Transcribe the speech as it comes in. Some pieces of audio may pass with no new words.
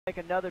make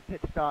another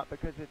pit stop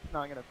because it's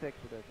not gonna fix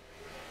it, is it?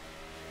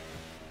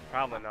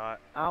 Probably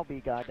not. I'll be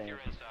goddamn. You're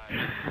inside.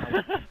 Put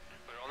it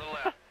on the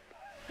left.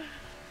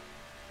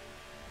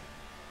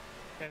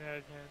 10 out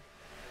of 10.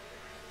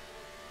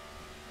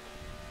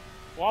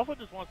 Waffle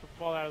just wants to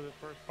fall out of this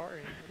first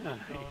party.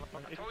 What's going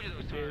on? I told you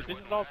those tires This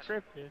wouldn't is all last.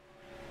 scripted.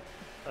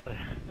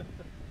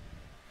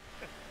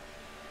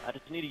 I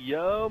just need a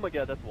oh my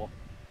god, that's a wall.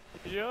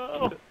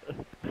 Yo!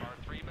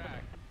 R3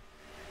 back.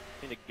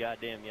 I need a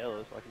goddamn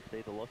yellow so I can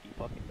stay the lucky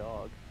fucking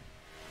dog.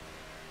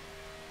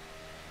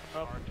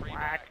 Oh, R3 whack.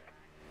 back.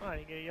 Oh, I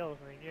didn't get a yellow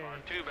thing, yeah.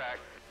 R2 back.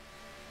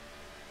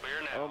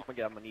 Clear now. Oh my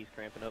god, my knee's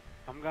cramping up.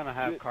 I'm gonna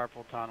have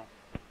carpal tunnel.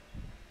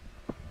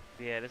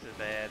 Yeah, this is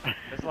bad.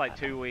 This is like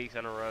 2 weeks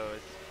in a row.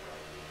 It's,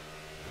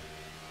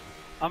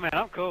 I mean,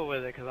 I'm cool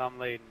with it because I'm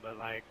leading, but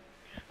like,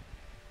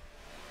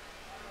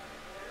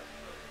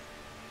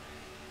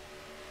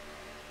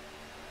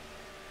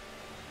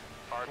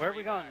 R3 where are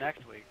we going back.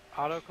 next week?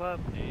 Auto Club?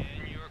 And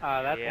you're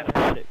That's Yeah.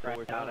 gonna be Shit, a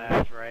four out times.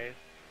 ass race.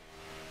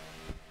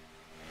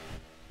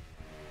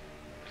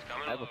 It's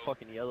coming I have a low.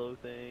 fucking yellow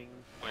thing.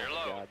 Clear Oh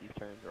my low. god, these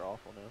turns are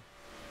awful now.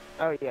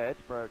 Oh yeah,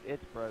 it's broke.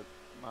 It's broke.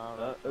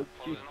 Oh,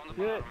 Closing on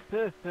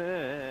the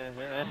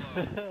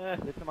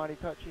bottom. Did somebody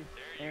touch you?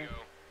 There you go.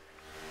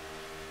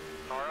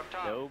 Car up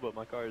top. no, but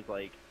my car is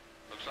like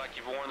Looks like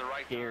you've worn the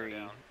right tire scary,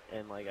 down.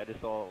 and like I just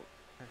saw.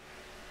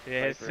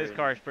 yeah, his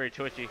car is pretty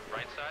twitchy.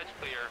 Right side's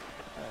clear.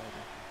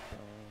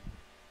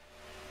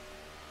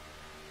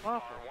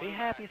 Waffle, be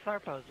happy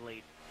Sarpo's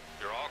lead.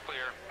 You're all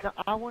clear. No,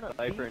 I want to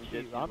Cypher and beat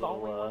you. Gypsy's I'm the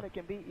little, only one that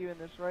can beat you in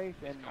this race,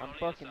 and Just I'm going on the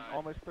fucking inside.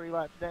 almost 3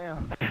 laps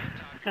down. Top, you're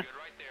good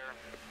right there.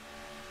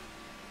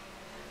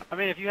 I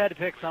mean, if you had to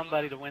pick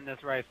somebody to win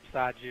this race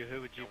besides you,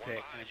 who would you One pick?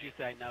 behind And if you. you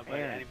say nobody,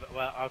 Aaron. anybody,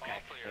 well, okay,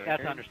 All clear. that's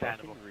Aaron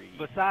understandable. fucking Reed.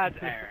 Besides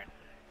Aaron.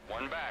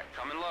 One back.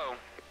 Coming low.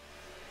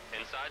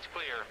 Inside's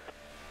clear.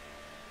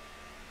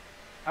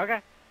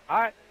 Okay,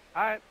 all right.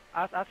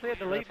 I see a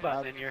delete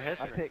button in your I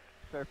history. picked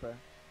Serpa.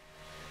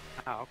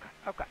 Oh,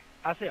 okay.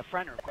 I see a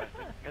friend requested.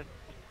 Good.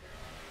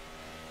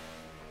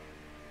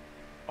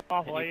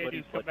 Waffle, all you gotta do Anybody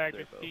is come but back to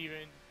Serpo.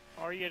 Steven.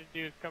 All you gotta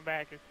do is come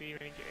back to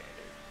Steven and get it.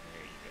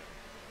 There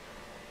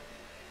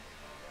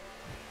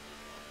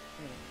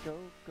you go. Go,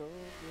 go,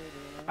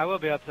 get it. I will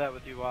be upset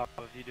with you,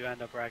 Waffle, if you do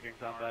end up wrecking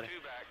somebody.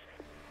 R2 back.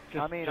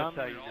 Just, I mean, just I'm-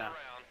 so You're you all know. around.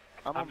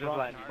 I'm I'm on just Bronx's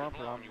letting you bumper.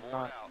 know. I'm You wore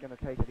not out. gonna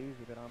take it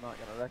easy, but I'm not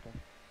gonna wreck him.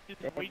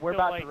 Just And wait we're till,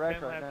 about like to wreck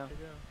 10 right laps now. to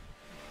go.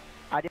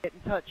 I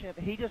didn't touch him.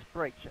 He just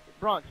brake checked.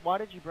 Bronx, why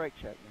did you brake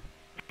check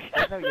me?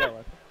 There's no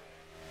yellow.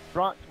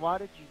 Bronx, why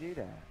did you do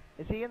that?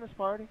 Is he in this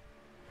party?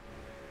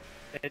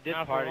 It did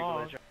Not for party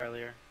long. glitch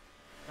earlier.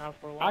 Not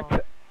for I long.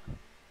 could.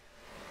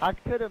 I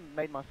could have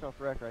made myself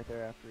wreck right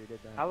there after he did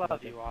that. I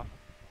love you, Waffle.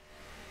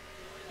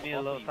 Need a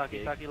Waffle, little you sucky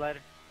pig. sucky later?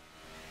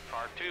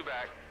 R2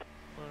 back.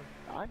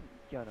 I'm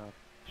gonna.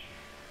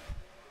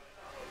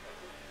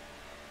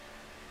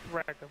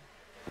 Wreck him.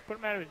 Put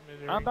him out of his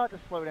misery. I'm about to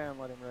slow down and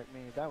let him wreck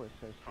me. That was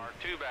so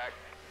stupid. R2 back.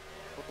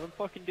 Well, then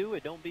fucking do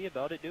it. Don't be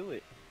about it. Do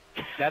it.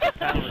 That's the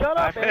sound of Shut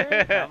up,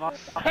 respect. Aaron. Come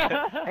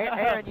on.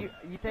 Aaron,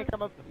 you think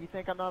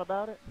I'm not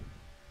about it?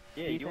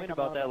 Yeah, Do you you think ain't I'm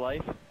about not that about-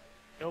 life.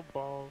 No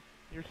balls.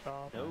 You're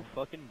soft. No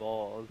fucking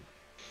balls.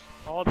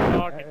 All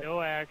talk and no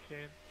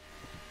action.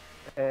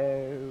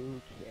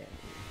 Okay.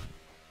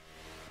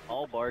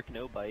 All bark,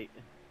 no bite.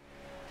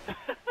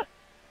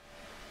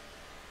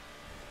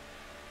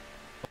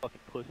 Fucking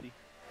pussy.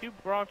 Two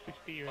Bronx to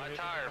Steven. Flat This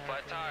tire. isn't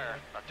Flat tire.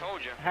 happening. I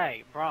told you.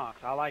 Hey, Bronx,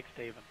 I like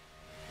Steven.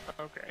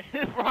 Okay.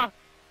 Bronx.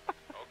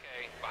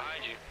 Okay.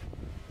 Behind you.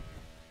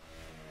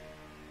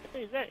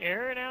 Hey, is that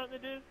Aaron out in the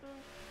distance?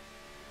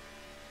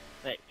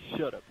 Hey,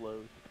 shut up,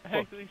 Lowe's. I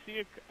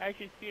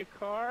actually see a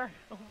car.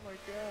 Oh my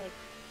god.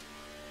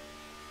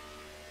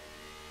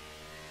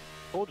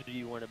 Told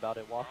you weren't about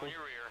it, On Waffle. your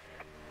rear.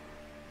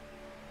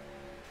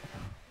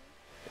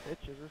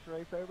 Bitch, is this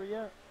race over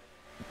yet?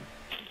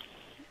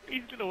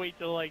 He's gonna wait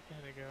till like 10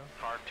 to go.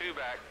 R2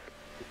 back.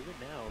 Do it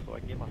now so I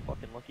can get my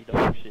fucking lucky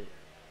dog shit.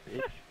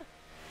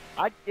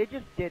 Bitch. It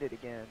just did it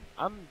again.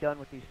 I'm done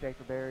with these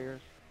safer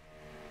barriers.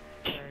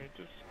 Alright,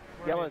 just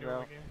run Yellow's into him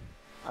out. again.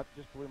 I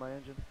just blew my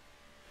engine.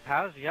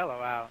 How's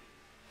yellow out?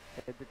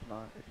 It's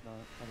not.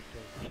 I'm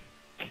joking.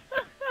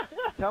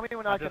 Tell me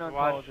when I can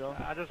uncall, Joe.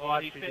 I just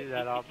watched you do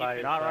that all by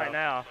yourself. Not right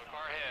now.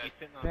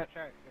 Car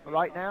ahead.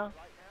 Right now?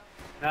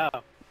 No.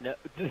 No.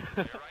 Your right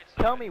side.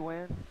 Tell me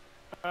when.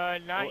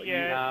 Not Well,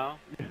 yet. No.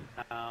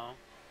 No.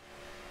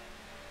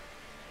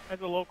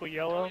 That's a local Told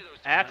yellow. you those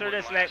tires After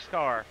wouldn't this last. next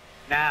car.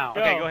 Now.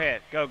 Okay, Go. go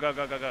ahead.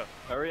 Go.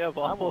 Hurry up,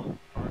 Waffle.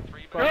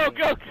 R3 Go, back.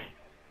 go!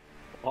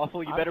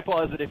 Waffle, you better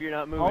pause it if you're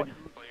not moving.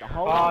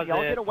 Hold on,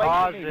 y'all get away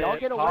from me. Y'all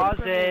get away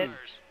from me. Tires.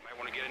 Might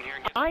want to get in here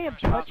and get I am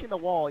touching the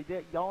wall.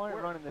 Y'all aren't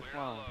running this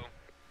clear line. low.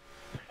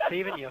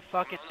 Steven, you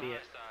fucking On the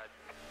idiot. high side.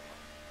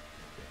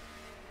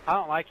 I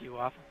don't like you,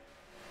 Waffle.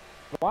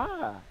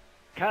 Why?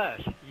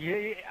 Cuz,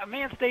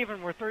 me and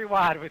Steven were 3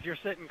 wide with your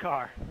sitting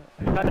car.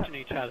 Touching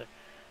each other.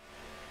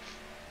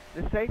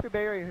 The safer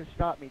barrier has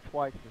stopped me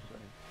twice this way.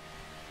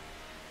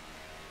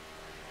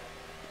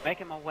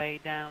 Making my way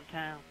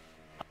downtown.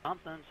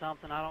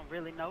 Something, I don't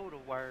really know the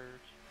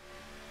words.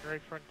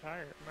 Right front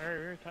tire. My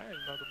rear tire's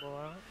about to blow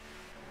out.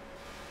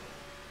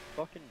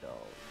 Fucking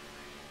dog.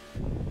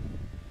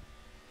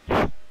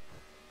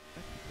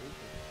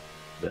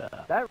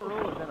 That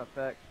rule is in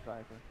effect,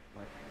 Cypher.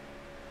 Like,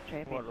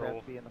 champions What have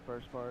rule? to be in the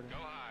first party. Go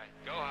high.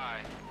 Go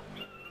high.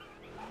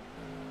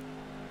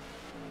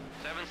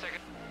 7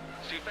 seconds.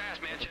 It's too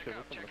fast, man. Check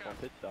out. Check out.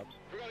 Pit stops.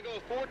 We're gonna go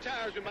 4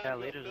 tires. We might Yeah, as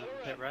well leaders fill on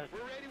her pit up. road. We're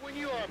ready when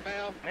you are,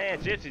 pal. Man,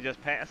 Gypsy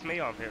just passed me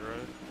on pit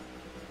road.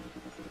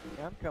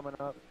 Yeah, I'm coming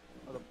up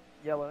with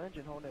a yellow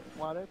engine holding it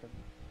wide open.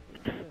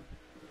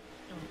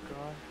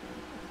 Oh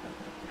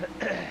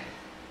god.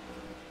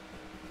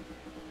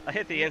 I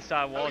hit the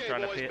inside wall Okay,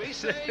 trying boys, to be pit.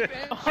 safe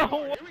and smart.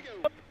 Here we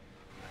go.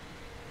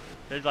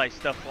 There's like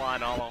stuff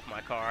flying all off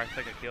my car. I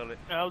think I killed it.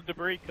 That was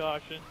debris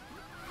caution.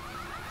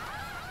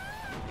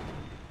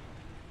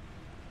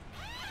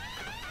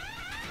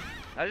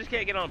 I just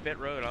can't get on pit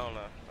road. I don't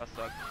know. I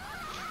suck.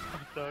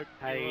 I suck.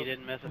 Hey, you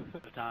didn't miss it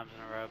 5 times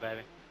in a row,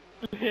 baby.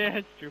 Yeah,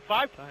 it's true.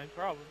 5 times,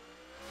 probably.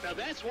 Now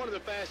that's one of the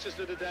fastest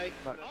of the day.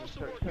 Not gonna Awesome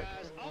start work, touching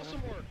guys. it.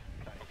 Awesome work.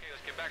 Okay,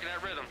 let's get back in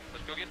that rhythm.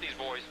 Let's go get these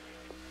boys.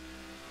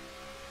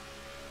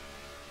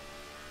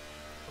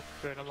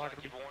 Good, I'm not gonna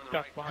be You've worn the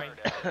stuck right behind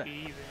tire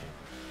Steve.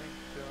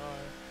 Thank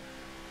God.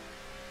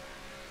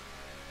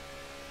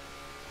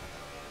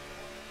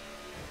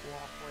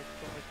 Walk like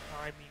so much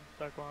time being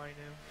stuck behind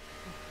him.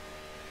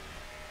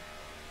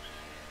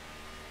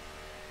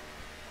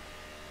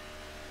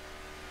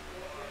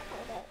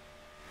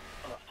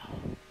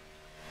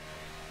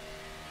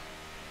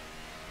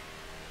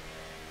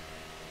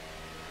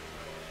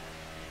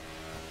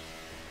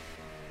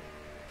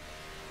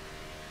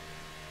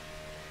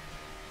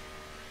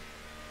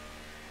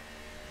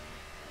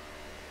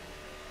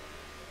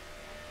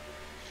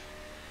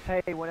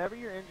 Hey, whenever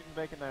your engine's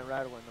making that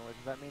rattling noise,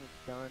 does that mean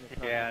it's done? It's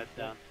not Yeah, gonna it's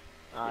be done.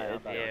 Alright, Yeah, I'm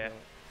about yeah. to know.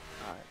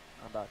 Alright,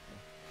 I'm about to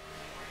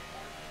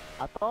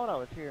know. I thought I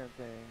was hearing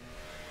things.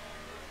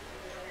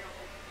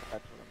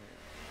 That's what I'm hearing.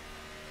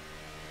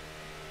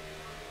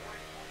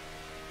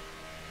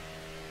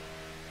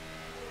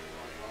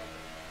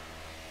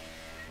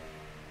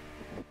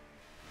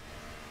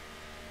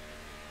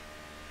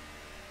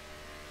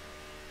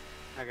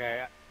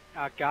 Okay,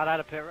 I got out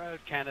of pit road.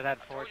 Candid had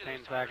 14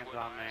 seconds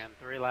on me, and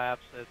 3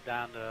 laps, it's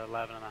down to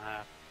 11 and a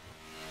half.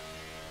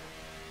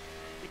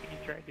 You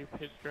can try to do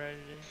pit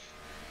strategy.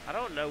 I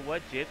don't know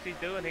what Gypsy's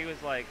doing. He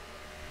was like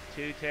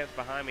 2 tenths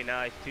behind me.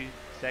 Now he's 2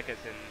 seconds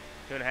and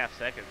 2.5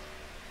 seconds.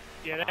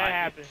 Yeah, that Behind you.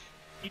 happened.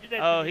 He did that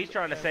Oh, to me he's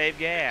trying to with- save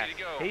gas. Ready to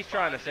go. He's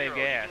trying to 5-0. save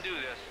gas. You can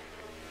do this.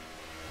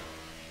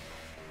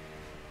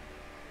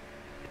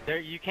 There,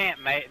 you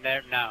can't make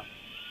there. No,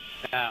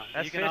 no.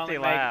 That's you can 50 only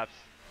laps.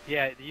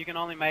 Yeah, you can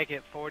only make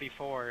it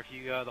 44 if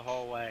you go the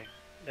whole way.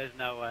 There's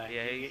no way.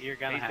 Yeah, you're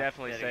gonna he's have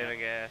definitely to sit again. saving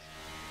gas.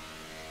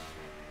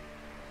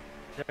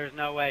 There's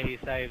no way he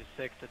saves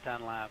 6 to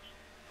 10 laps.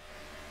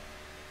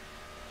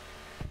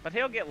 But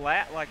he'll get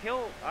I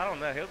don't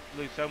know, he'll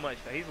lose so much.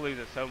 He's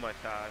losing so much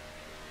time.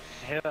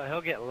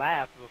 He'll get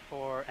lapped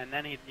before, and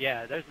then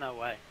there's no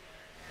way.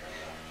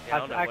 Yeah, I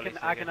don't know I what he's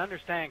can thinking.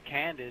 understand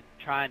Candid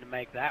trying to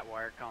make that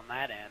work on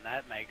that end.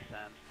 That makes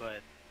sense,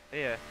 but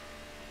Yeah.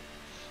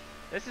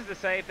 This is the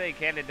same thing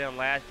Canada done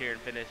last year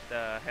and finished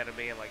ahead of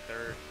me in like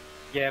 3rd.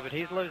 yeah, but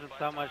he's losing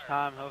so much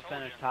time. He'll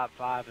finish top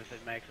 5 if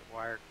it makes it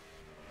work.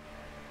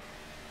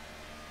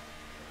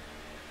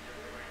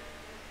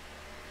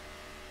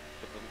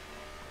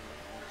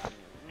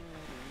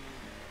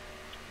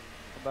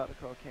 I'm about to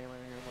call Cameron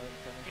here and let him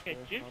Yeah,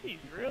 finish this, and I'll Gypsy's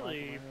just keep really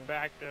talking around.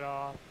 backed it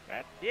off.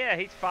 That, Yeah,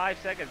 he's 5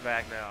 seconds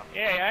back now.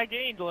 yeah, I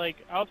gained like,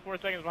 I was 4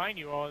 seconds behind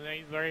you all, and then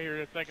he's right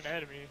here a second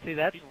ahead of me. See,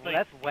 that's He's like-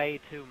 that's way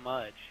too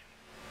much.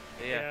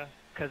 Yeah.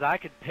 Because I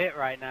could pit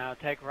right now,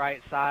 take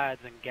right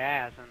sides and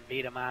gas and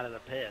beat him out of the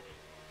pits.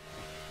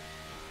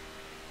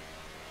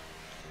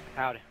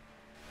 Howdy.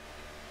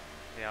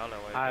 Yeah, I don't know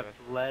what he's I've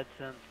doing. led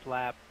since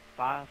lap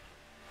 5.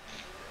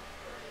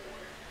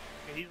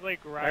 Yeah, he's like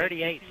right.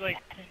 38.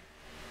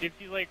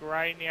 Gypsy's like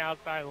right in the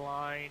outside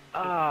line.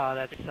 Oh,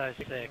 that's so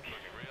sick.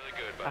 Really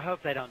good, I buddy.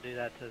 hope they don't do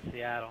that to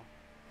Seattle.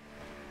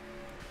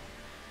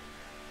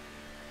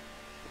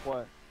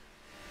 What?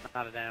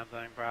 Not a damn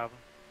thing, probably.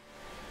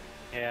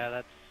 Yeah,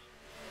 that's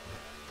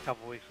a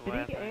couple weeks away.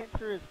 Did I he think.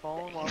 answer his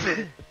phone while he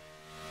was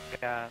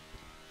Got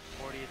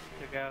 40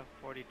 to go,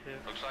 42.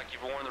 Looks like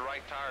you've worn the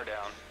right tire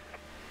down.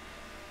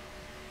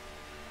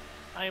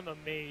 I am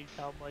amazed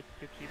how much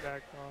Gypsy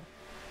backed off.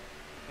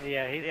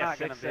 Yeah, he's Yeah, not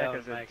going 6 to be able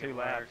seconds to and make 2 it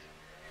laps. work.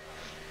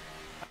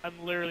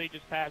 I'm literally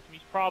just passing him.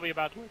 He's probably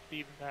about to let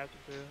Steven pass him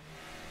too.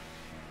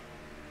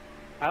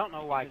 I don't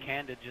know why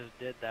Candid just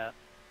did that.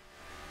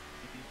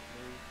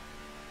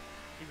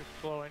 He was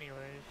slow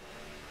anyways.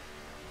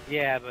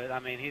 Yeah, but I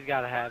mean, he's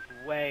got to have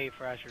way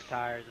fresher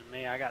tires than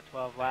me. I got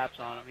 12 laps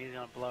on him. He's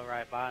going to blow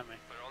right by me.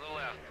 Put it on the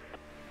left.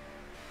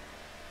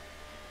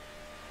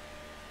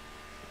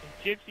 And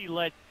Gypsy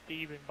let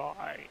Steven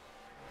by.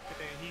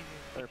 And he's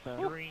Fair in play.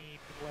 extreme,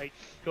 like,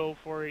 go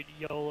for it,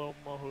 YOLO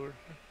mode.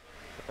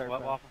 Fair What,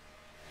 play. Waffle?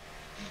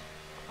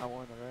 I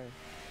won the race.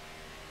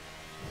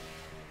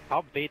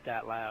 I'll beat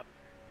that lap.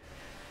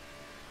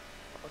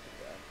 Fucking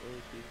bad.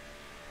 Really, Steve.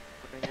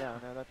 I mean, yeah,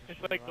 no, that's a It's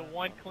shitty like the lap.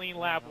 one clean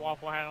lap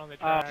Waffle had on the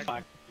Oh track.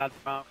 my God,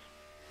 Bronx.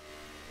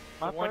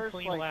 My the one first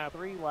clean like lap.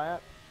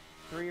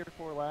 3 or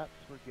 4 laps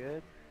were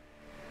good,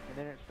 and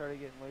then it started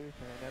getting loose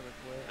and it never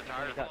quit. The And then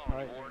tires it got blown,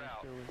 tight you wore and it it out.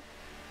 still was.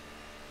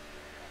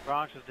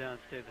 Bronx was doing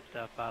stupid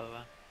stuff, by the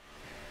way.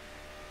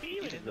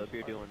 Even He's in up this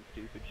here party. doing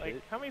stupid Like,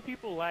 shit. how many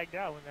people lagged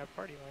out when that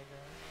party lagged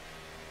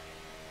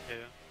out?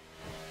 Too.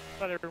 I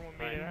thought everyone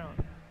made it out.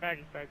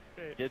 Maggie side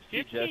spit.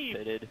 Gypsy just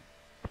pitted.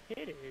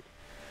 pitted.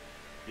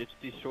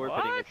 Gypsy's short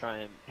pitting to try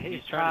and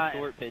He's trying to trying.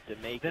 short pit to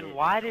make Then it.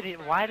 why did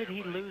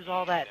he lose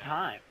all that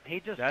time? He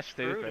just That's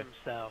screwed stupid.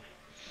 himself.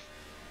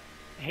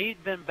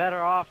 He'd been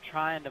better off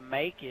trying to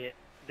make it,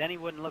 then he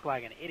wouldn't look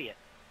like an idiot.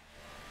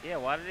 Yeah,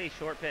 why did he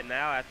short pit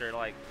now after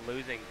like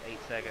losing 8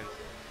 seconds?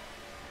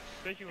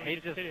 Especially when He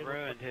he just pitted,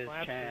 ruined like, his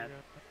laps chance. ago.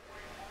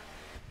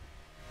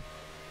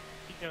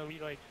 He's gonna be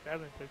like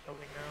 7th or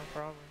something now,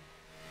 probably.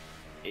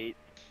 8,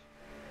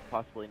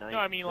 possibly 9. No,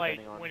 I mean like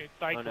depending on... when it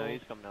Oh cycles. no,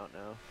 he's coming out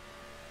now.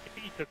 I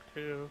think he took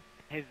 2.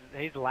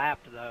 He's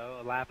lapped though,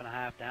 a lap and a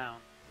half down.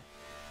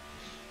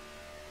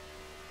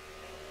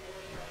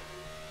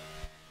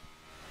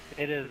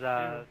 It is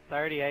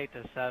 38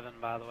 to 7,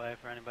 by the way,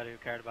 for anybody who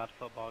cared about the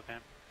football game.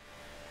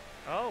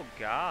 Oh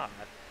God.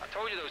 I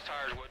told you those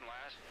tires wouldn't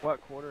last. What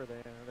quarter are they in?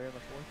 Are they in the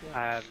 4th yet?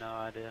 I have no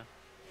idea.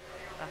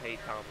 I hate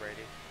Tom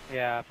Brady.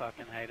 Yeah, I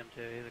fucking hate him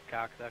too. He's a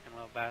cocksucking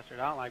little bastard.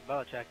 I don't like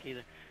Belichick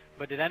either.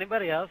 But did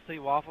anybody else see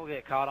Waffle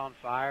get caught on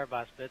fire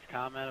by Spit's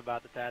comment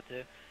about the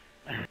tattoo?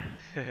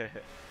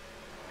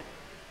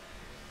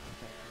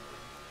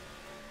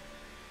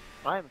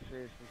 I am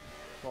seriously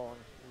falling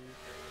asleep.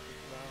 Just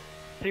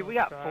about. See, we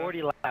got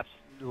 40 laps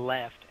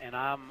left, and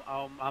I'm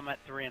at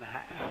 3.5.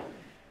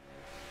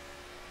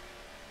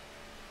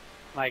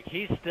 Like,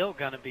 he's still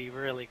gonna be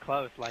really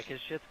close. Like, his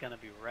shit's gonna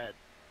be red.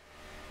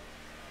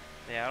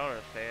 Yeah, I don't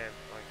understand.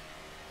 Like,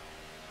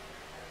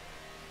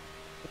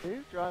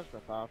 Who drives the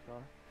 5 car?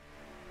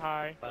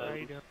 Hi, how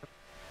you doing?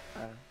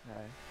 Hey.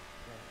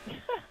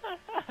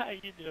 How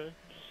you doing?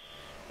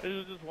 I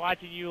was just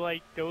watching you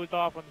like doze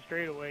off on the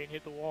straightaway and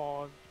hit the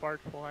wall and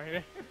sparks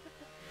flying.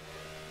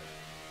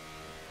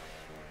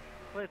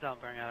 Please don't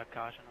bring out a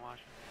caution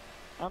washer.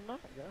 I'm not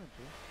going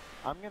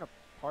to. I'm gonna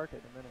park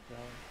it in a minute, though.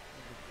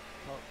 And just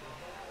talk to him.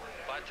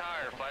 Flat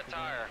tire, flat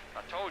tire.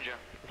 I told you.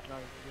 It's not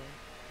even good.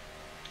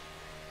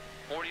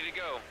 40 to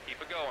go.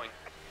 Keep it going.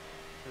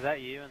 Is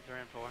that you in 3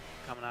 and 4?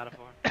 Coming out of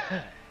 4?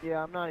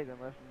 Yeah, I'm not even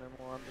listening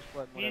anymore. I'm just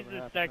letting He's whatever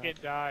the happen second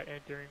happen. dot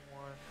entering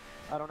 1.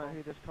 I don't know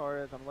who this car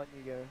is. I'm letting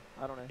you go.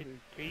 I don't know It's who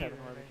Peter, Kevin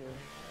Harvick I is.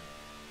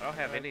 I don't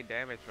have any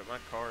damage, but my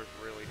car is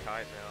really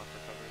tight now for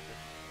some reason.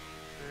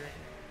 think.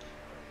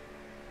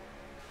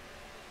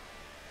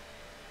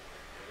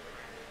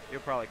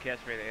 You'll probably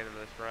catch me at the end of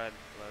this run,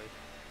 Lowe's.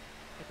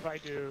 If I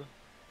do,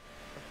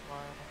 a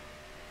smile.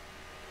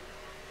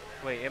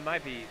 Wait, it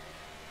might be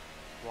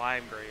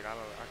lime green. I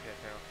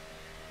can't tell.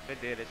 If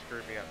it did, it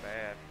screwed me up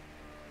bad.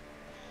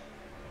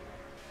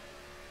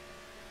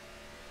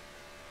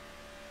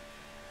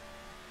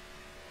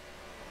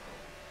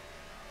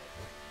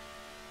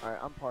 Alright,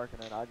 I'm parking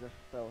it. I just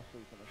fell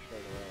asleep in the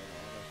straightaway.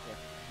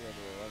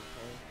 Whoever it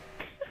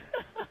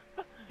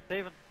was.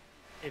 Steven,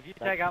 if you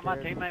That's take out my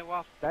scary. teammate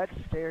Waffle, That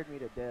scared me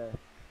to death.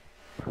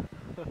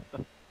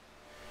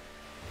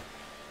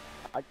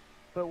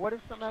 But what if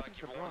something Looks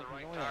happens like to you've worn Bronx? the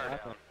He's right only tire a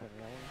lap down. up,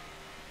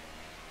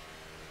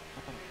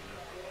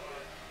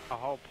 the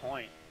whole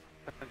point.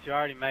 Since you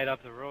already made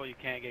up the rule, you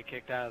can't get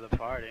kicked out of the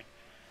party.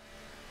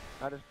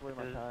 I just blew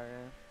my Is- tire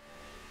in.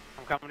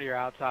 I'm coming to your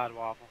outside,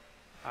 Waffle.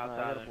 I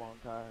Outside. got a blown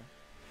tire.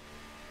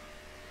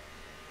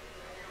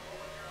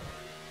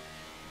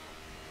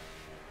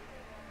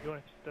 You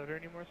want to stutter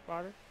anymore,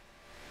 Spotter?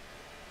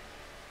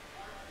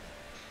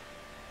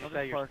 You I'll say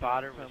just your park it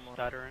spotter was somewhere.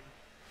 stuttering?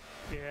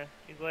 Yeah.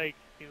 He's like,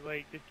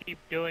 just keep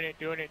doing it.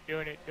 Use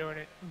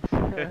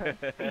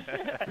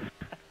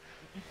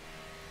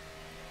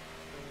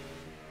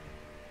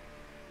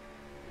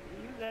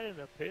that in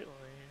the pit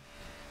lane.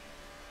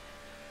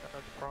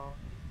 That's wrong.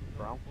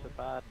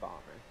 Bronxified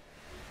bomber.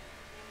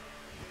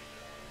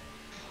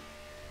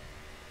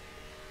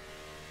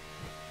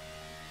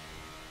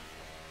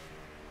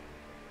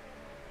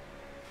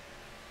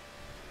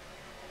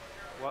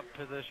 What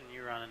position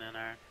you running in,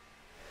 Aaron?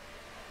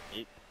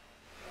 8.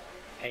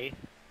 8th?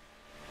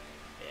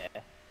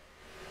 Yeah.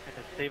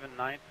 Is Steven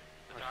 9th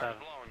The or tire's 7th?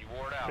 blown. You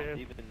wore it out. Fifth.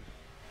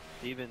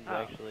 Steven's Oh.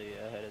 actually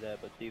ahead of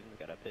that, but Steven's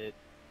got a pit.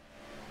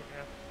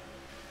 Yeah.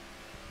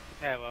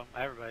 Yeah, well,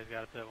 everybody's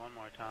got to pit one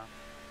more time.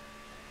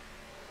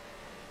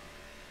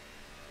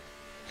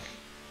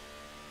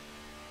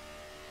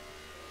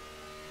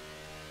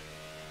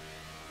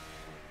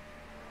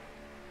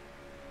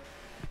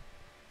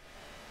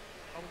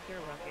 I don't care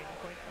about gaining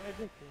points. I'm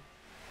addicted.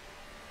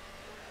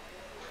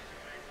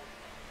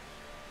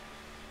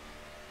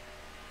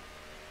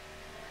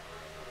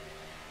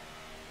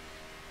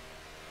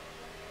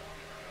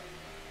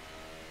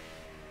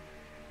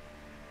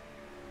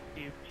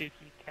 See if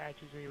Gypsy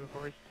catches me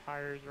before his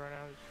tires run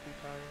out. His 2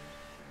 tires.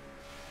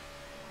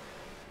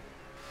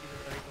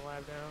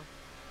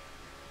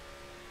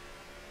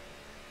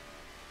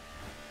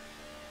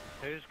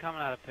 Who's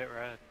coming out of pit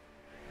road?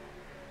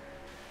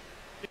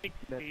 Big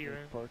That's speeder.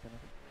 just parking.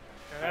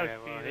 Yeah, that Okay,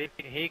 was well,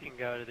 speeder. he can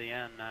go to the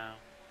end now.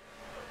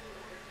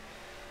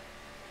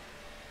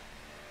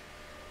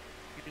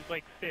 He was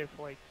like fifth,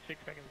 like 6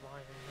 seconds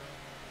behind him.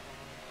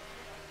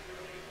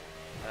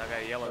 I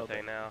got a yellow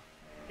thing now.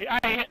 Yeah,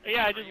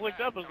 I just looked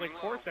up. It was like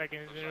 4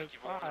 seconds, and it was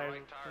 5.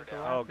 with the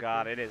Oh last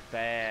god, two. it is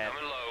bad.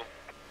 Coming low.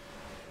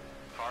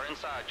 Car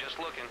inside, just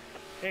looking.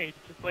 Hey, it's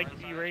just like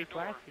the race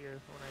last year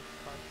when I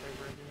caught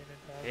Saber at the end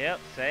and passed. Yep,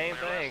 same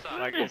thing.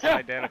 Like, it's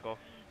identical.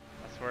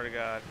 I swear to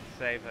God,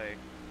 same thing.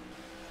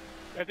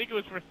 I think it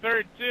was for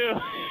third too.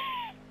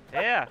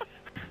 Yeah.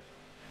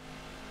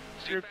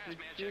 Stay Trip fast, and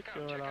man. shit Check out,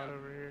 going check on out.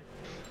 over here.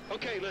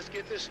 Okay, let's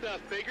get this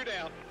stuff figured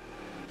out.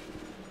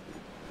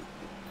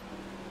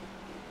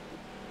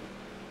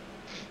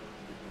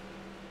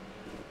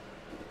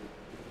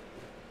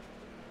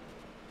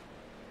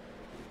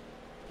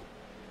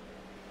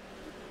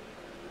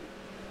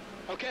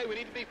 Okay, we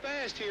need to be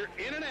fast here.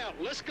 In and out.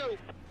 Let's go.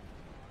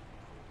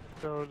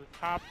 So the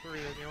top 3 are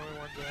the only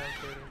ones that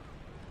have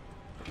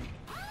 30.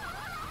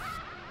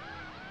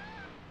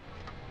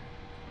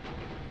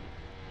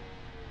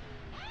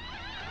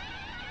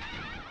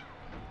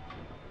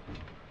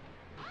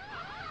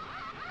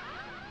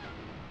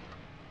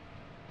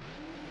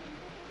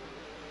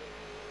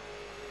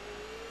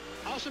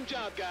 Awesome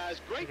job, guys.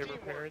 Great Did it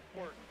teamwork. repair it?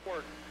 Work.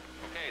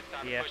 Okay, it's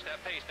time Yeah. to push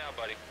that pace now,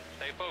 buddy.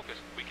 Stay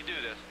focused. We can do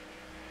this.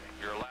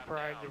 You're a lap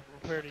Tried down. to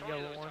repair the Told you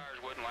yellow those one.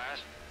 tires wouldn't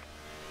last.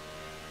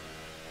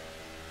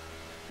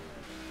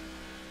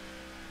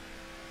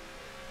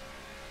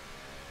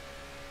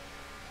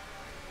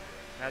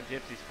 Now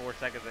Gypsy's 4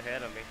 seconds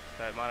ahead of me,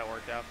 so it might have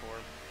worked out for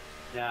him.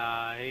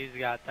 Nah, he's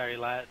got 20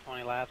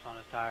 laps on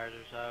his tires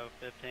or so.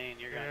 15,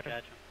 you're gonna Yeah.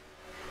 catch him.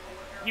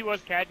 He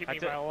was catching I me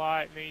took- by a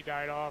lot, and then he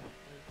died off. His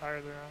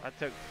tires are out. I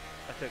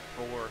took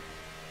 4.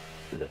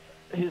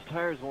 His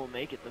tires won't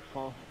make it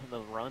the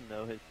run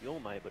though. His fuel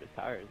might, but his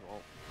tires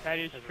won't. That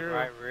is His true.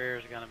 right rear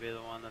is gonna be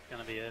the one that's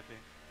gonna be iffy.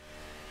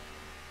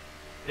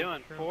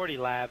 Doing True. 40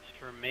 laps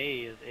for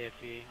me is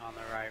iffy on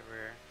the right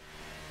rear.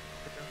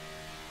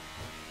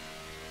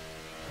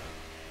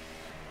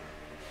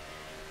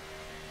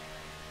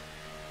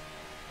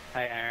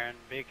 Hey Aaron,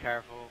 be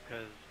careful,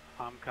 cause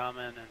I'm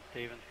coming and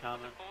Steven's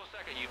coming. Full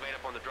second you've made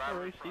up on the I driver.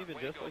 in raced front. Steven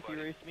Way to just go, like he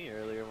buddy. raced me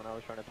earlier when I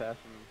was trying to pass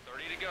him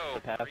 30 to go.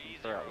 for a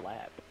 3-0.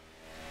 lap.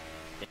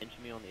 Inch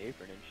me on the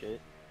apron and shit.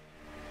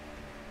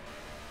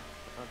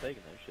 I'm not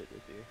taking that shit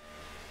this year.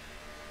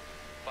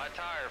 Flat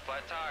tire,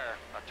 flat tire.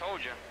 I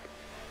told you.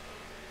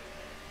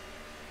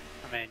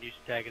 I mean, you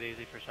should take it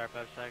easy for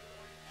Serpo's sake.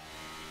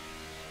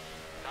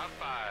 Top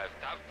 5,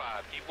 top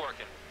 5. Keep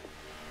working.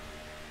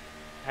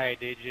 Hey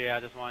DG, I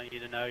just want you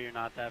to know you're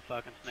not that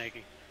fucking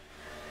sneaky.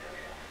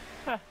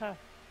 Well,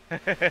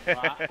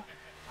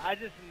 I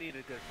just need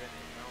a good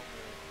finish. I don't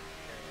really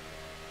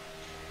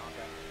care.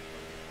 Okay.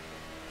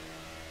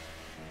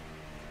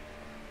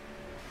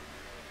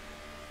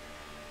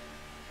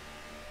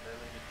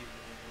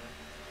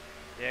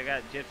 Yeah, I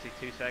got Gypsy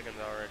 2 seconds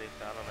already,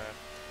 so I don't know.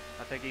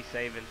 I think he's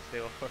saving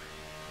still.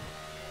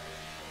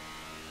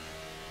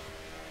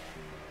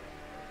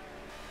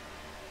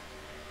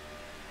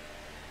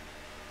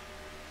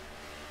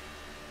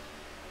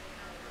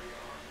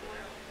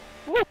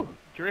 Woo!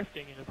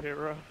 Drifting in the pit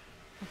road.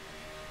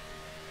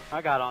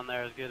 I got on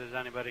there as good as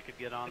anybody could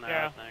get on there,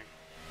 Yeah. I think.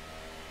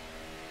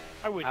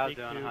 I would I was take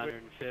doing 2,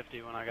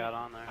 150 when I got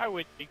on there. but I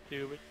would take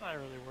 2, but it's not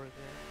really worth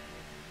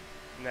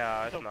it.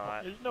 No, it's No not.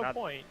 po- There's no Not-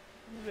 point.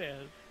 It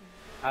is.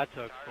 I took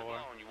Tires 4.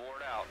 blown. You wore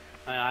it out.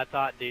 I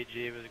thought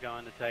DG was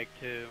going to take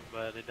 2,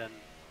 but it didn't.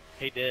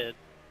 He did.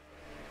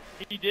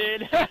 He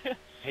did.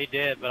 He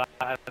did, but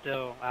I was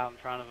still out in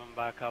front of him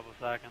by a couple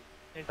seconds.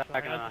 It's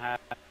Second and a half.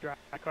 drive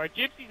the car.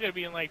 Gypsy's gonna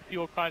be in like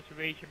fuel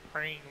conservation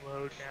praying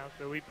mode now,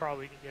 so we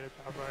probably can get a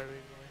top 5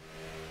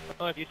 easily.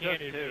 Unless You Cannon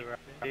took 2, makes right,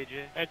 it.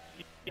 DG? That's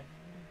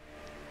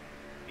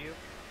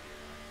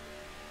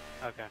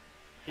Okay.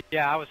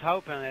 Yeah, I was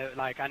hoping it,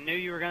 like, I knew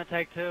you were going to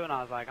take 2, and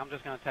I was like, I'm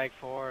just going to take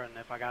 4, and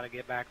if I got to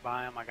get back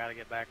by him, I got to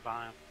get back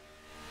by him.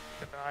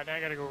 God, now I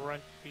gotta go run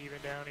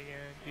Steven down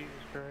again. Jesus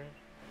Christ.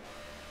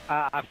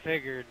 I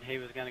figured he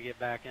was going to get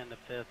back into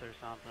 5th or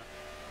something.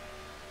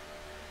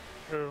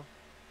 Who?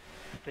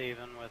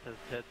 Steven with his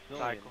pit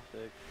Still only cycle. in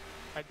 6.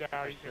 I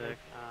doubt he's gonna Sick.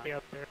 be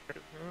up there.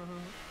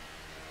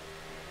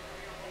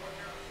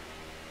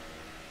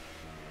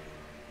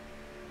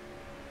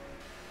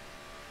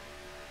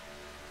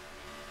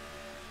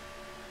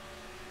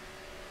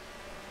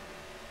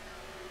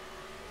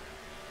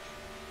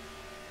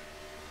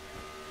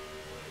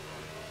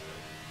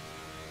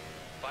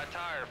 Flat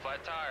tire,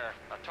 flat tire.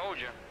 I told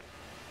you.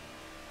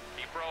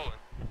 Keep rolling.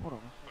 Hold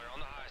on. We're on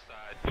the high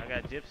side. I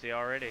got Gypsy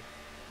already.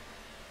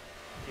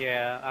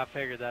 Yeah, I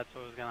figured that's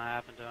what was going to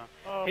happen to him.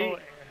 Oh,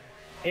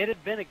 It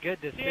had been a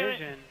good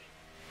decision.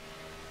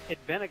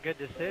 It'd been a good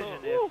decision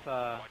if,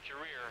 Watch your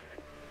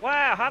rear.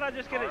 Wow, how'd I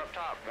just get Car it? up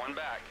top, one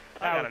back. I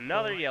That got was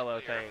another close. yellow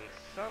thing.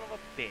 Son of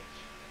a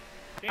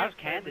bitch. I was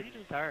candid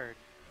in 3rd.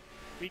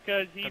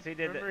 because he 'Cause he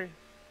did remember,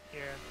 yeah.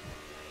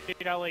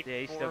 Stayed out like Yeah,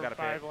 he's 4 still or got a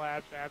 5 pit.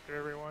 laps after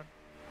everyone.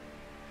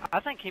 I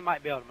think he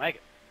might be able to make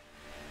it.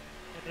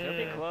 He'll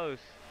be close.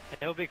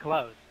 He'll be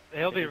close.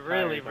 He'll be His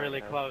really, tires aren't really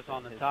gonna- close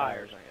on the his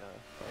tires. aren't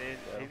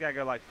gonna He's got to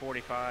go like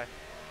 45.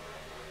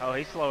 Oh,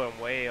 he's slowing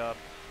way up.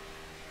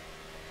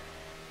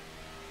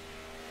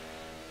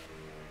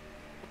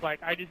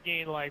 Like, I just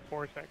gained like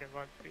 4 seconds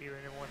on Steven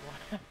in one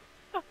lap.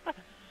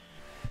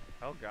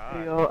 Oh, Hey,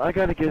 God. y'all, I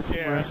gotta get some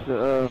Yeah.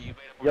 rest.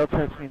 Y'all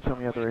text me and tell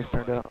me how the race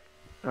turned out.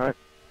 Alright?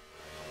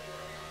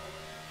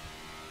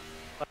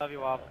 Love you,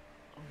 Waffle.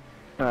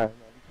 Alright, love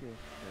you too.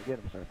 Yeah, get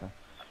him, Surfer.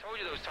 I told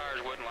you those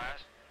tires wouldn't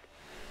last.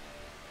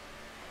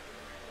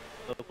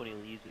 Hope when he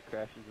leaves, it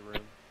crashes the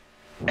room.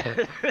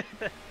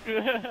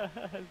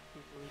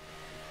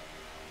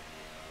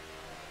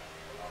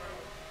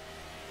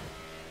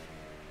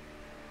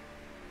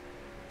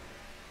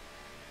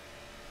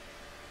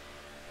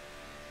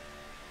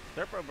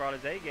 Serpo brought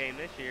his A game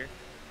this year.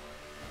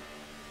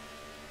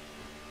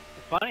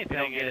 The funny If you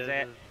don't thing get his is,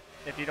 ass,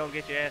 if you don't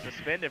get your ass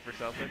suspended for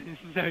something.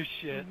 no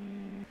shit.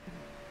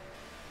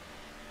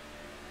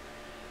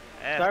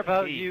 Ass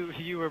Starpo, to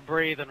you were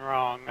breathing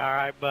wrong. All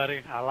right,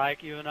 buddy. I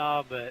like you and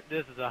all, but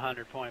this is a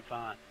 100-point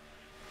fine.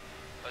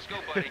 Let's go,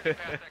 buddy. Get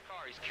past that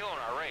car. He's killing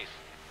our race.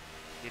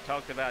 You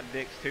talked about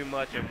dicks too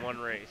much in one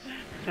race.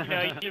 You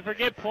know, you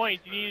forget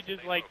points. You need to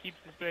just like keep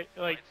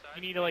like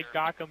you need to like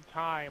dock them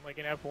time like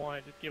in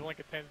F1. Just give them like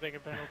a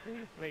 10-second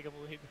penalty, make them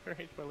lead the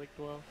race by like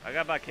 12. I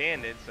got by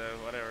candid, so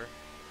whatever.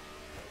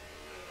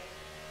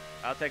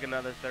 I'll take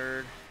another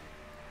third.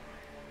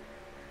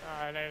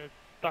 And then it's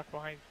stuck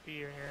behind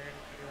Steven here.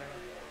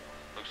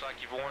 Looks like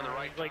you've worn the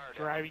right He's like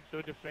tire. driving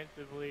so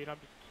defensively, and I'm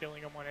just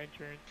killing him on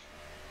entrance.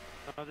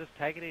 So just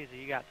take it easy.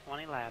 You got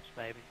 20 laps,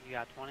 baby. You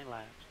got 20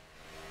 laps.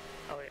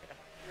 Oh yeah.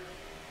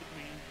 It'd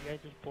be easy. I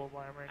just blow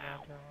by him right now.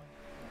 Tell him.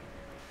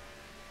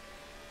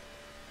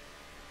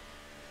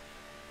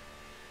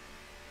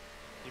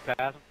 You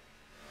pass him?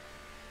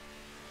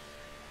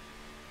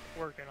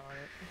 Working on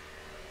it.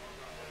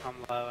 I'm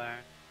low, Aaron.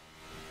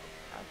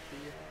 I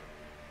see you.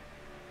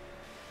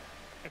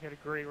 I got a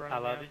great run. I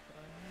on the love you.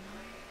 outside.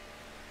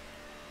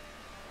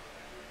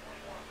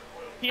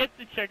 He has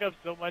to check up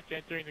so much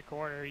entering the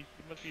corner. He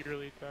must be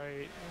really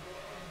tight.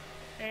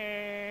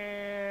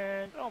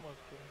 And almost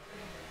good.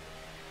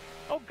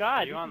 Oh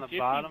God! Are you on the Gypsy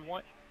bottom?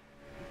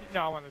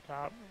 No, I'm on the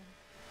top.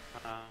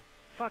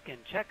 Fucking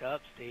check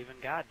up, Steven.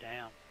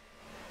 Goddamn.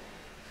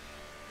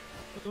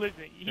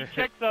 Listen, he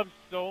checks up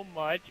so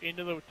much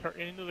into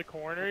the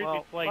corners. Well,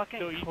 it's like fucking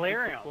so easy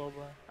clear to him. blow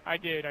by. I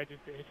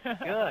just did.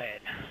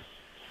 Good.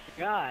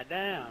 God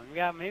damn, you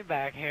got me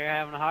back here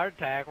having a heart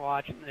attack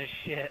watching this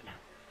shit.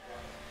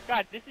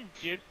 God, this is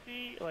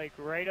Gypsy, like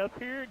right up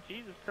here.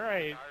 Jesus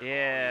Christ.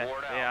 Yeah, Wore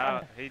it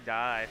yeah, he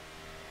died.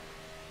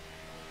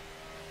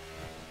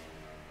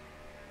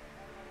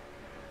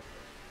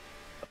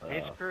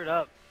 He screwed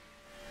up.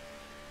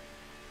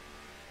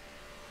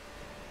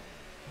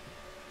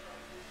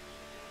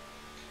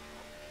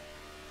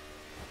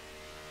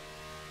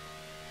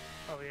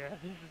 Oh yeah,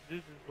 this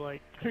is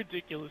like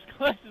ridiculous.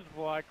 This is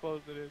how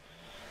close it is.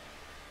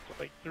 It's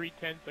like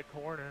 3/10 a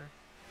corner.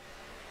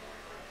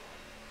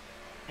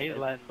 He's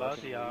letting both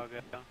of y'all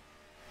go.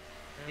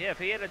 Yeah, if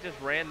he had just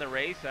ran the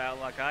race out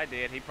like I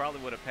did, he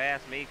probably would have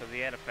passed me because he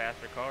had a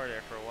faster car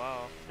there for a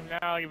while. And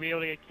now you'll be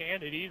able to get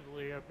candid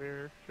easily up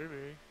here. Should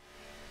be.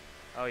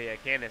 Oh yeah,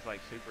 Candace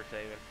like super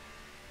saving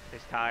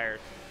his tires.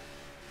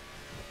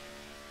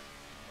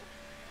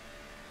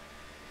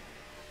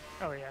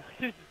 Oh yeah,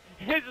 this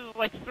is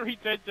like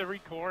 3/10 every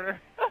corner.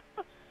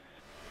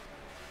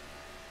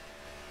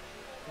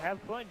 Have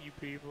fun, you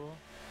people.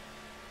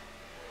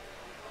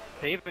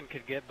 Steven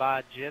could get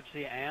by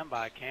Gypsy and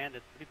by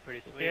Candace. It'd be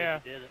pretty sweet Yeah.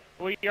 if he did it.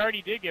 Well, he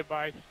already did get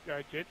by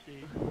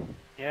Gypsy.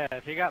 Yeah,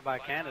 if he got by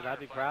Candid, I'd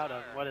be proud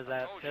of him. What is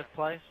that, 5th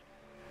place?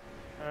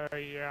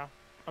 Yeah.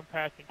 I'm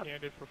passing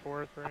Candid for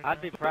 4th right now.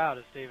 I'd be proud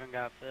if Steven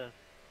got 5th.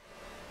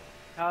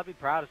 I'd be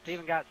proud if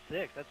Steven got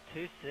 6th. That's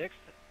 2 6th.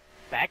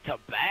 Back to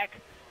back.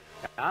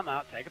 I'm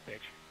out. Take a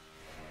picture.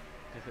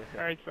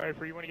 Alright, sorry,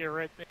 for you want to get a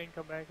red thing,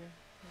 come back in.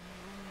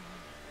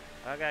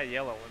 I got a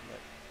yellow one, but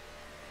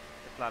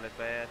it's not as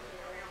bad.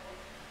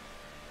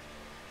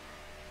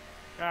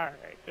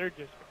 Alright, they're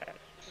just fast.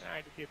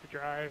 I just get to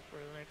drive for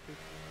the next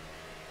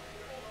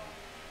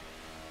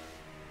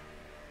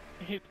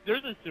 15.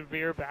 There's a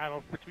severe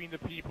battle between the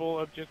people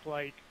of just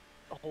like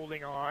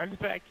holding on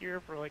back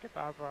here for like a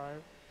top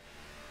 5.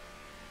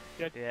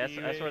 Yeah,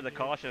 that's where the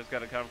caution is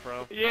going to come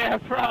from. Yeah,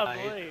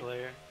 probably. He's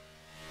clear.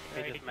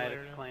 Yeah, He he just made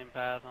cleared a him. clean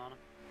pass on him.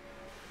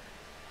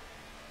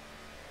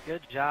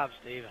 Good job,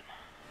 Steven.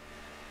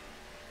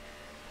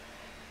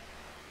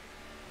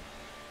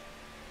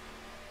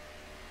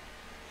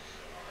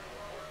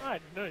 I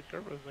didn't know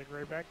Turbo was like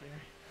right back there.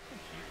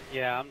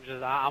 Yeah,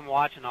 I'm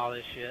watching all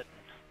this shit.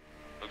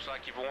 Looks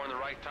like you've worn the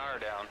right tire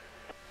down.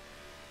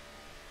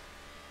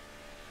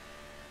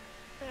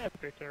 Yeah,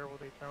 pretty terrible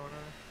Daytona.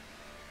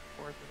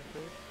 4th and a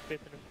 5th,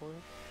 5th and a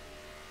 4th.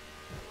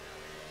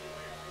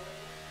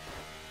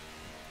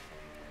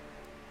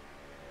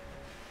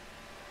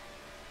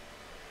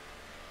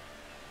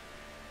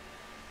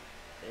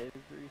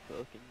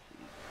 fucking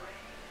see.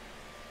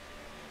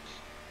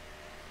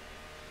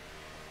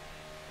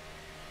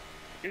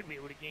 Should be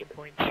able to gain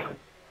points on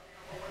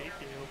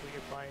safety. Hopefully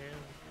get by him.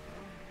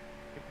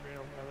 Get him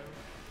real mellow.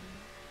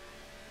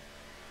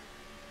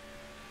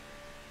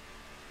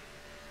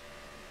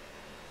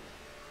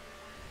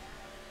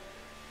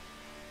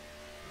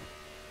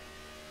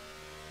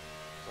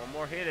 One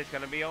more hit, it's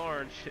gonna be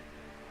orange.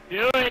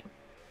 Do it!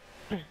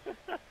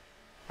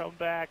 Come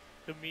back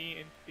to me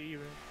and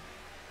Steven.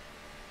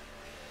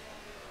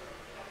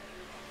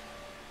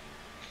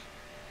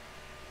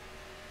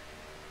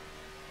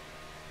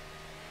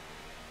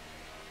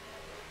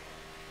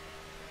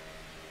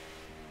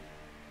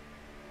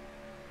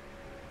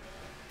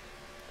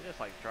 I'm just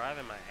like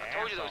driving my ass I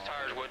told you those off.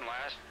 tires wouldn't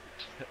last.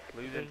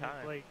 Losing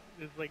time.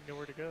 There's like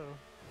nowhere to go.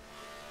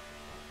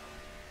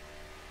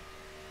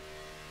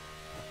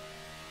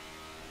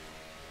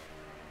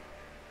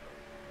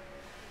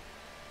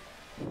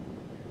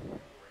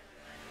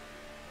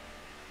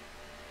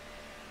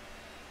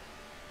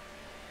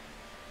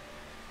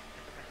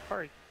 This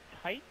car is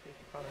tight this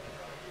car for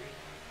some reason.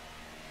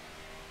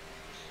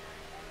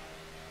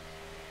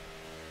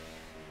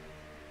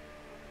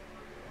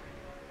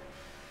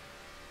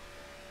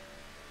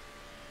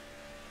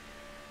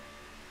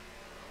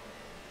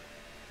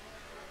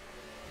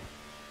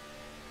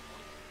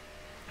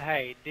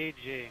 Hey,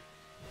 DG.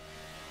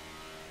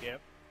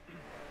 Yep.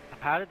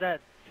 How did that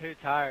 2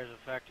 tires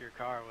affect your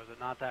car? Was it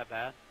not that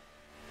bad?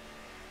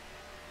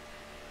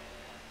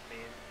 I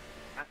mean,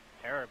 not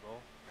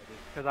terrible. I just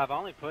Because I've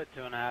only put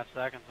 2.5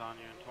 seconds on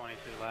you in 22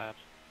 laps.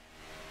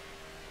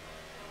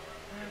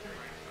 the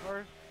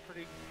car's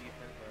pretty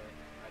decent, but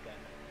I got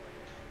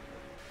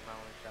my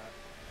only shot.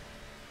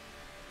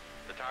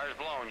 The tire's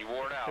blown. You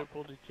wore it out.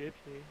 Triple to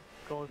Gypsy.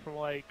 Going from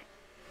like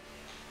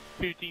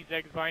 15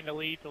 seconds behind the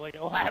lead to like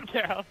a lap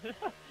down.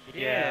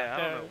 Yeah,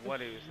 I don't know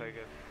what he was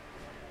thinking.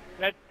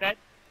 That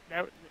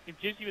if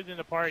Gypsy was in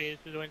the party, this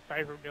is when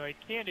Cypher would be like,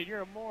 Candid,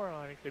 you're a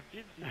moron, except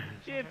Gypsy.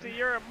 Gypsy,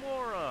 you're a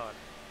moron.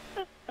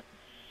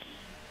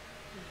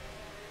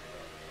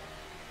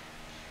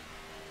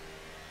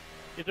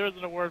 If there was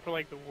an award for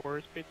like the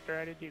worst pit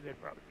strategy,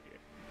 that'd probably be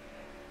it.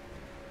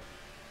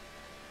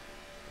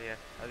 Yeah,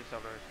 I just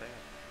don't understand.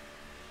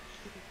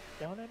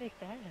 Don't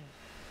understand.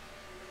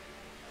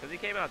 Because he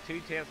came out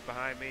 2 tenths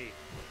behind me.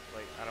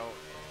 Like, I don't...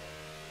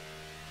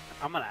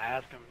 I'm gonna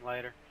ask him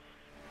later.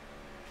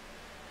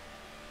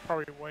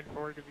 Probably went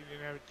for it because he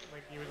didn't have it,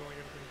 like he was only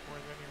gonna finish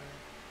fourth anyway.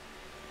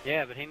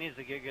 Yeah, but he needs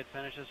to get good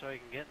finishes so he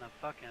can get in the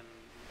fucking...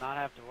 not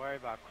have to worry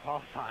about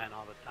qualifying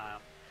all the time.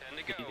 10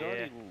 to go. He's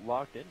already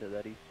locked into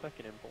that. He's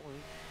second in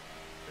points.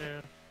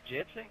 Yeah.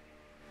 Gypsy?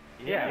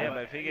 Yeah,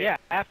 but if he gets... Yeah,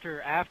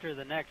 after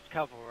the next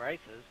couple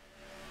races.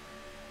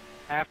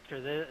 After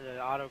the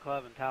Auto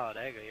Club in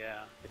Talladega,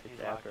 yeah. If He's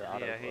it's after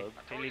locked in. Auto Yeah, Club.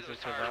 I he told you needs to those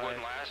tires survive.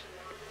 wouldn't last.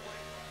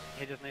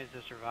 He just needs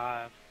to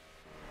survive.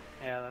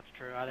 Yeah, that's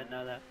true. I didn't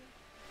know that.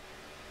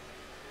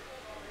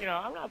 You know,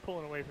 I'm not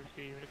pulling away from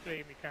Steven. It's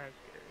making me kind of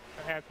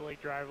scared. I have to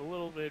like drive a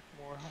little bit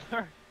more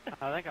hard.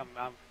 I think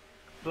I'm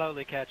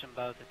slowly catching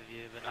both of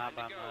you, but not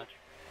by much.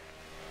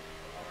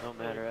 No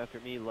matter, after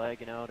me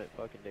lagging out at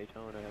fucking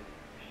Daytona,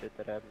 shit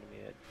that happened to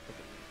me at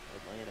fucking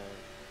Atlanta.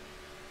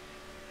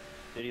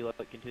 Did let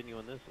it continue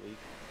on this week?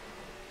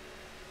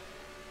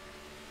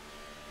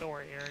 Don't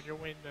worry, Aaron. You'll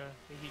win the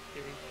Heat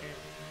Series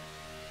championship.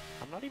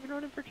 I'm not even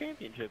running for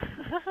championship.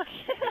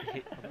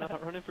 I'm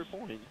not running for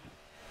points.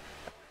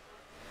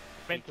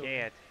 He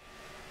can't.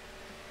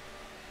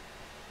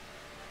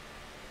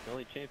 The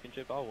only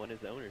championship I'll win is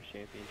the owner's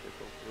championship,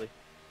 hopefully.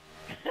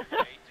 8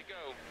 to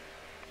go.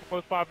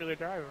 Most popular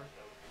driver.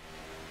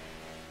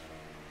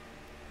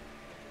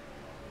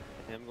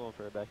 I'm going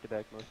for a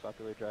back-to-back most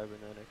popular driver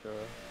in the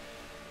NXRL.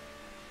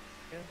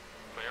 Yeah.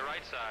 Clear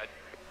right side.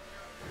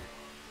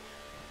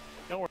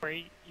 Don't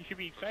worry, you should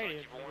be excited.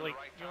 Looks like you've worn Like, the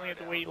right you only tire have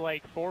to down. wait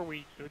like 4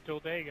 weeks until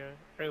Dega,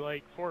 or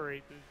like 4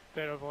 races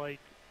instead of like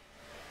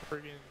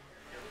friggin'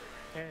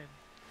 10.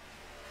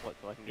 What,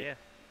 so I can get Yeah.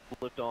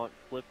 flipped on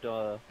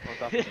top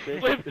of the fish?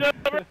 Flipped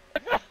over.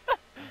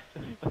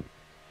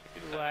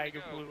 His lag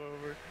and flew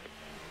over.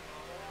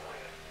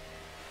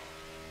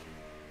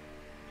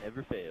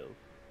 Never fails.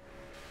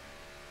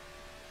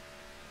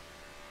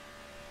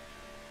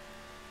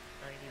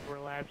 94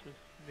 laps of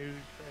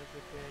snooze for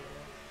every day.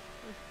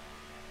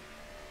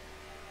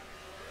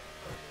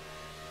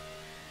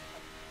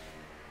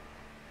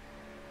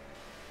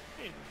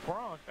 Hey,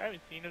 Bronx, I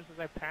haven't seen him since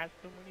I passed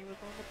him when he was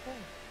on the pole.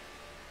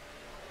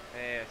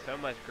 Man, so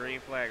much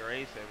green flag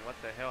racing. What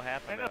the hell I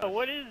happened to know, us?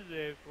 what is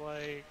this?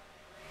 Like,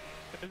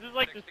 this is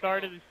like the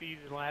start of the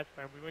season last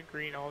time. We went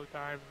green all the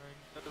time.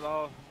 And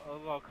It'll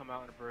all come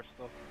out in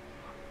Bristol.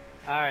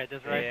 Alright,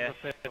 this race Yeah. is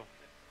official.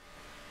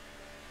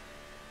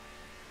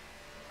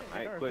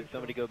 Alright, quick,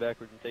 somebody go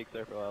backwards and take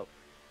Surfer out.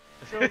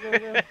 Go, go,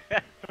 go.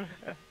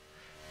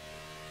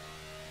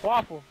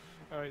 Waffle.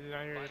 Oh, he's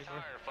not here Flat anymore.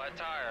 tire, flat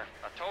tire.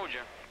 I told you.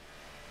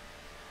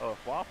 Oh,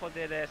 if Waffle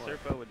did that,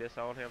 Serpo would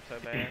disown him so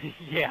bad.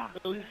 Yeah.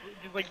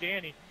 Just like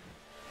Danny.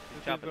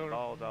 He's chopping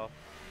balls off.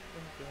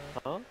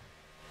 Huh?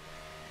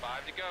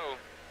 5 to go.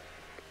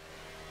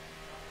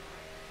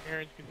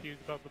 Aaron's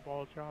confused about the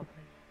ball dropping.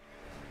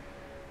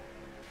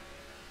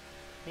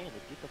 Candid,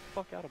 get the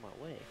fuck out of my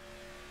way.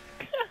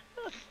 The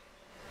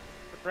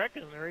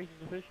reckon the race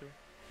is official.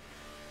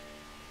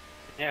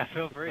 Yeah,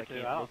 feel free I to.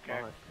 can't I look don't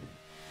care. fine.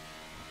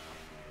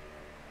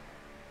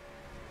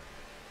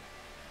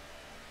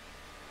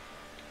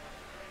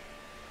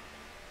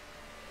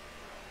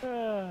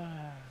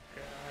 Ah,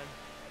 God.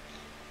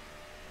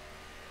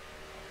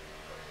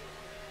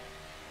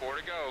 4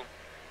 to go.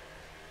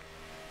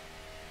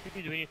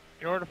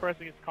 In order for us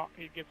to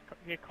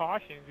get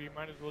cautions, we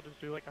might as well just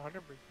do like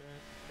 100%.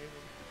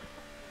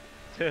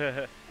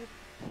 So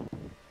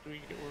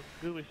we're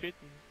good with 50.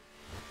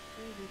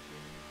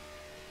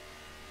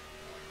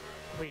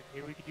 Wait,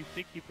 maybe we could do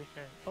 60%.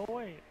 Oh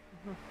wait.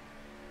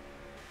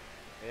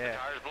 Yeah.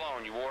 Tire's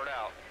blown. You wore it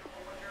out.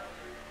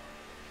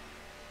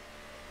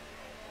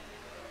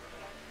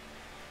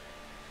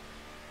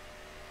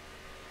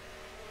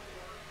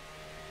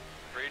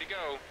 Ready to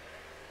go.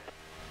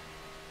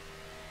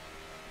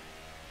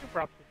 Good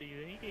props to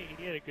Steven.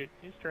 He had a good,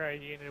 his try,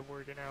 he ended up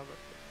working out, but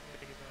I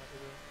think it's not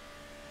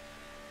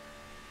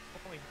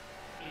only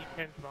 8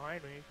 tenths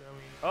behind me, so I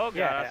mean. Oh god,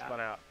 Yeah. I spun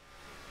out.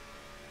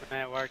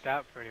 Man, it worked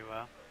out pretty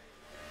well.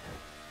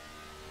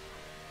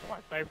 Come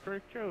on,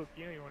 Cypher, choke.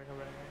 You know you want to go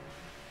back.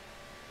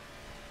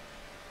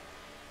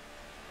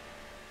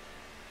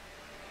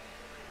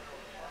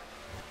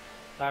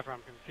 Cypher,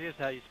 I'm confused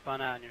how you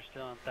spun out and you're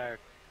still in third.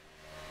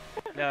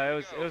 No,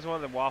 it was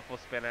one of the waffle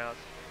spin outs.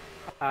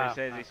 It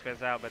says he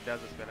spins out but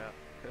doesn't spin out.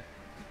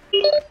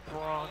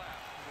 Wrong.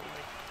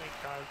 Thank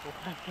God.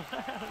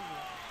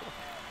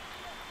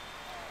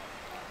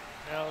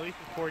 Well, at least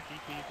it's 4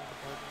 GTs in the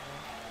parking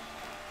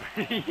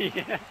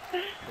lot.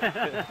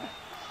 Yeah.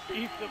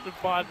 He's something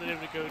positive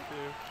to go to.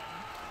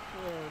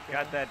 Oh, God.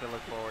 Got that to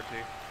look forward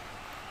to.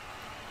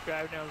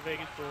 Driving down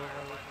Vegas Boulevard.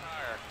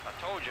 Tire. I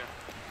told you.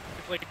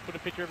 Just like put a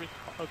picture of the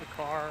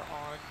car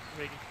on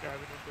Vegas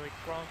driving and be like,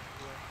 Bronx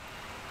is way.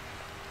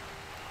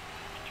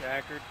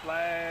 Checkered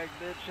flag,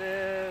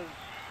 bitches.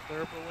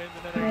 Purple wins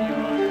another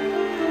yard.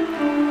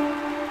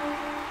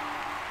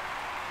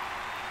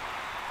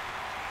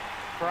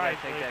 Gotta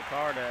take that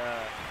car to,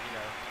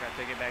 gotta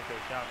take it back to the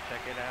shop and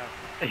check it out.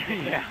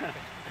 Yeah.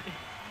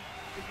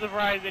 It's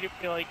surprised that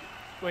he, like,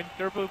 when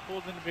Turbo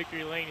pulls into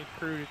victory lane, his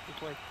crew is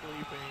just like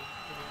sleeping.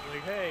 And he's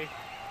like, hey,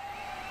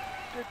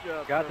 good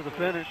job. Got to the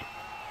finish.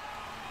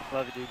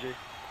 Love you, DJ.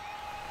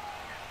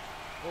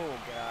 Oh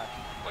god.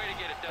 Way to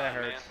get it That done,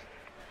 man. hurts.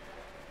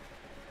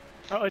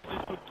 Oh, it's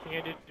just with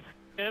candid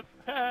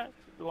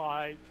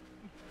lies.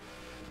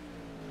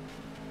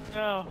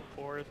 Oh,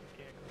 Forrest.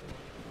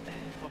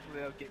 Hopefully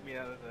that'll get me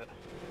out of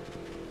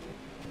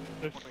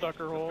The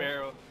sucker hole. the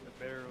barrel.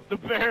 The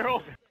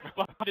barrel.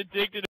 Fucking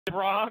addicted to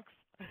Bronx.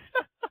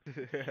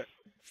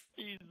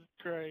 Jesus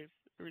Christ.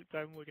 Every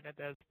time I'm looking at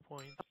that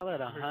point. How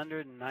about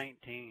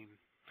 119?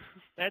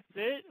 That's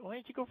it? Why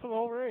didn't you go for the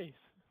whole race?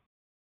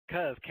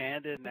 Because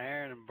Candid and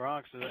Aaron and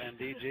Bronx and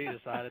DG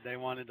decided they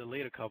wanted to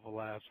lead a couple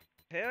laps.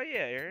 Hell yeah,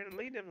 Aaron,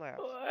 lead them laps.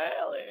 Oh,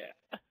 hell yeah.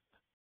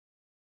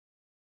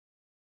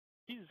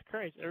 Jesus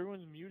Christ,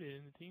 everyone's muted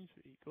in the team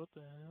speak. What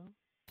the hell?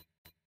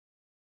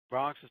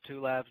 Bronx is 2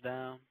 laps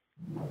down.